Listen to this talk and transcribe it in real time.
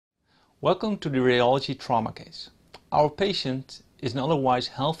Welcome to the radiology trauma case. Our patient is an otherwise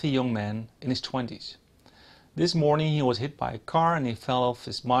healthy young man in his 20s. This morning he was hit by a car and he fell off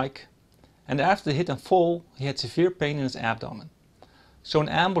his bike, and after the hit and fall he had severe pain in his abdomen. So an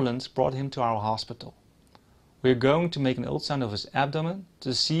ambulance brought him to our hospital. We are going to make an ultrasound of his abdomen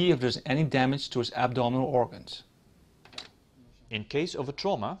to see if there is any damage to his abdominal organs. In case of a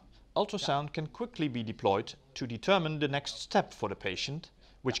trauma, ultrasound can quickly be deployed to determine the next step for the patient,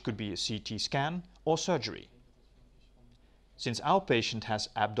 which could be a CT scan or surgery. Since our patient has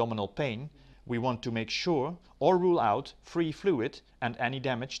abdominal pain, we want to make sure or rule out free fluid and any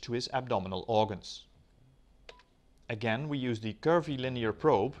damage to his abdominal organs. Again, we use the curvilinear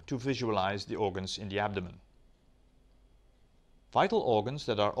probe to visualize the organs in the abdomen. Vital organs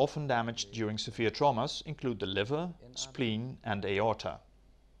that are often damaged during severe traumas include the liver, spleen and aorta.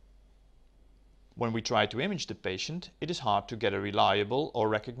 When we try to image the patient, it is hard to get a reliable or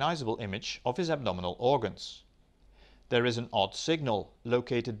recognizable image of his abdominal organs. There is an odd signal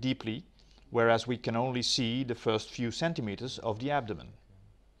located deeply, whereas we can only see the first few centimeters of the abdomen.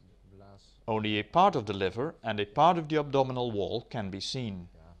 Only a part of the liver and a part of the abdominal wall can be seen.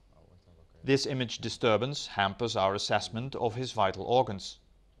 This image disturbance hampers our assessment of his vital organs.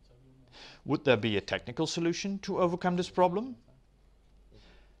 Would there be a technical solution to overcome this problem?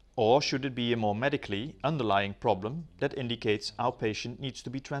 Or should it be a more medically underlying problem that indicates our patient needs to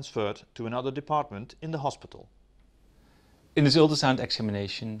be transferred to another department in the hospital? In this ultrasound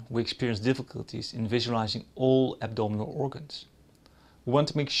examination we experience difficulties in visualizing all abdominal organs. We want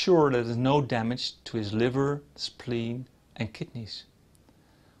to make sure that there is no damage to his liver, spleen and kidneys.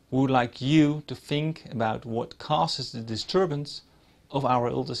 We would like you to think about what causes the disturbance of our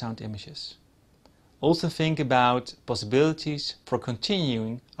ultrasound images. Also think about possibilities for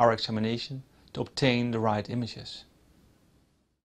continuing our examination to obtain the right images.